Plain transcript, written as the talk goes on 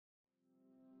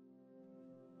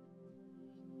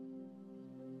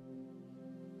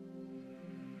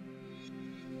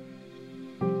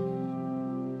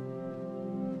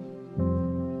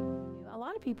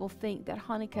of people think that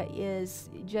Hanukkah is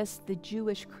just the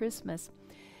Jewish Christmas.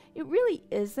 It really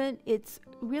isn't. It's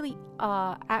really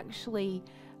actually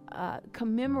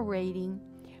commemorating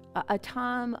a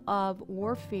time of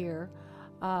warfare,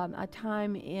 a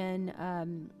time in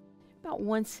about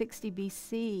 160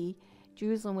 BC.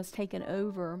 Jerusalem was taken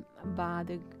over by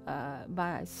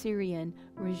a Syrian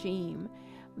regime,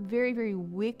 very, very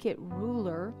wicked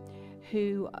ruler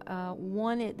who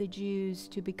wanted the Jews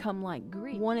to become like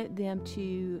Greeks, wanted them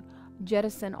to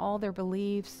jettison all their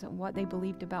beliefs and what they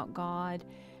believed about God,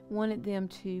 wanted them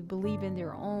to believe in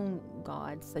their own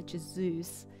gods, such as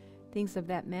Zeus, things of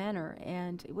that manner.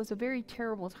 And it was a very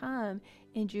terrible time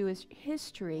in Jewish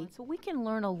history. So we can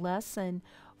learn a lesson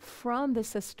from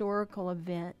this historical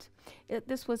event.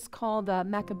 This was called the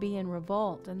Maccabean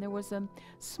Revolt, and there was a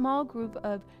small group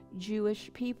of Jewish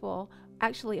people,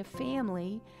 actually a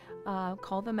family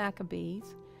called the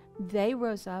Maccabees. They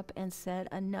rose up and said,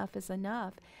 enough is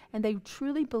enough. And they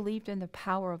truly believed in the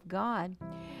power of God.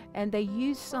 And they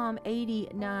used Psalm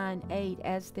 89:8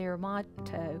 as their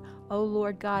motto. O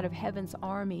Lord God of heaven's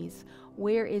armies,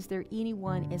 where is there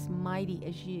anyone as mighty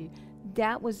as you?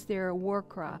 That was their war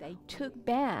cry. They took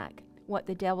back what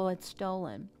the devil had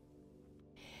stolen.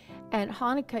 And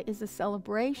Hanukkah is a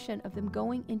celebration of them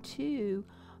going into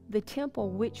the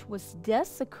temple, which was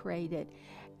desecrated.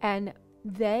 And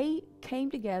they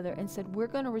came together and said, we're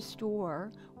going to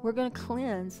restore, we're going to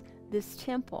cleanse this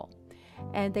temple.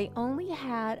 And they only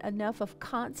had enough of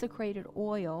consecrated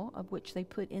oil, of which they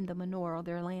put in the menorah,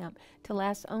 their lamp, to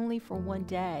last only for one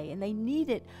day. And they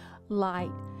needed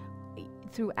light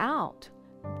throughout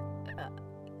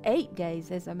 8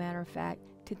 days, as a matter of fact,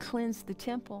 to cleanse the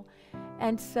temple.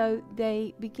 And so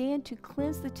they began to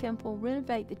cleanse the temple,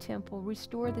 renovate the temple,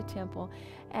 restore the temple.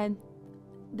 And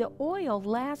the oil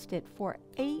lasted for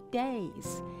 8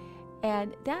 days.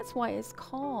 And that's why it's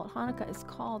called, Hanukkah is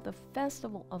called the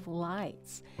Festival of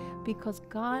Lights, because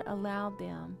God allowed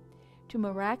them to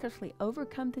miraculously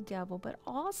overcome the devil, but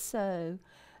also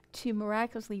to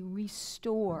miraculously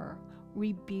restore,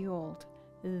 rebuild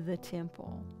the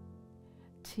temple,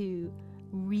 to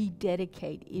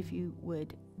rededicate, if you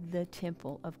would, the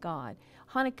temple of God.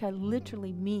 Hanukkah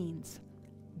literally means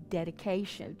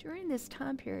dedication. During this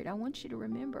time period, I want you to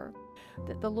remember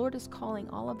that the Lord is calling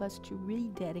all of us to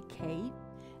rededicate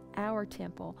our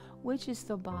temple, which is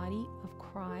the body of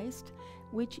Christ,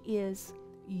 which is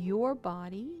your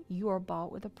body. You are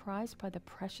bought with a price by the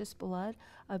precious blood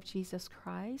of Jesus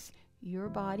Christ. Your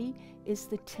body is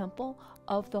the temple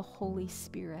of the Holy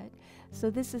Spirit.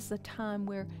 So this is the time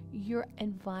where you're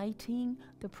inviting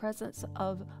the presence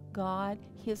of God,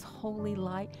 His holy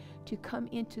light, to come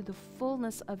into the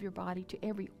fullness of your body, to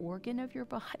every organ of your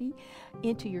body,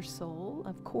 into your soul,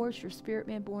 of course, your spirit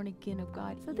man born again of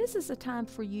God. So this is a time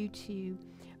for you to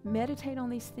meditate on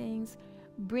these things,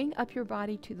 bring up your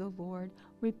body to the Lord,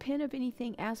 repent of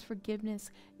anything, ask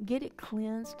forgiveness, get it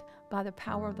cleansed by the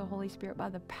power of the Holy Spirit, by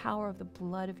the power of the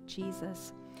blood of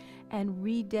Jesus, and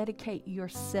rededicate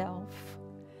yourself.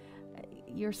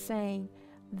 You're saying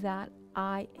that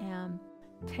I am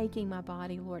taking my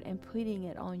body, Lord, and putting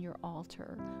it on your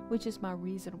altar, which is my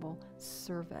reasonable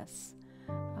service.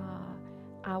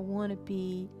 I want to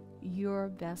be your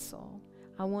vessel.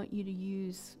 I want you to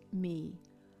use me,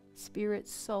 spirit,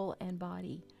 soul, and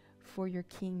body, for your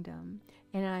kingdom.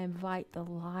 And I invite the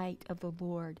light of the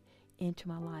Lord into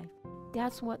my life.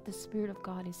 That's what the Spirit of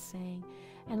God is saying.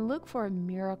 And look for a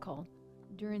miracle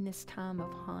during this time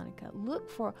of Hanukkah. Look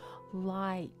for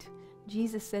light.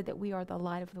 Jesus said that we are the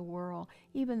light of the world,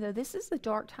 even though this is a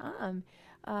dark time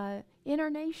in our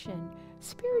nation.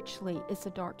 Spiritually, it's a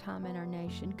dark time in our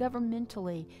nation.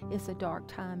 Governmentally, it's a dark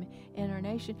time in our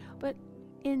nation. But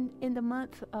in the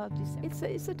month of December,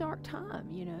 it's a dark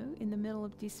time, you know. In the middle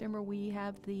of December, we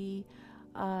have the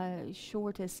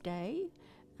shortest day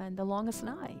and the longest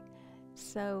night.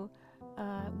 So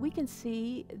we can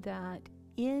see that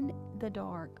in the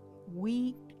dark,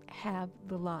 we have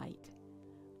the light,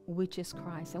 which is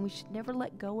Christ. And we should never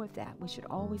let go of that. We should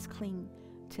always cling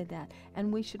to that.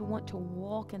 And we should want to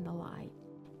walk in the light,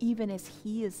 even as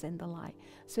He is in the light,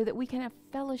 so that we can have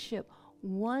fellowship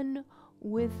one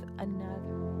with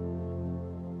another.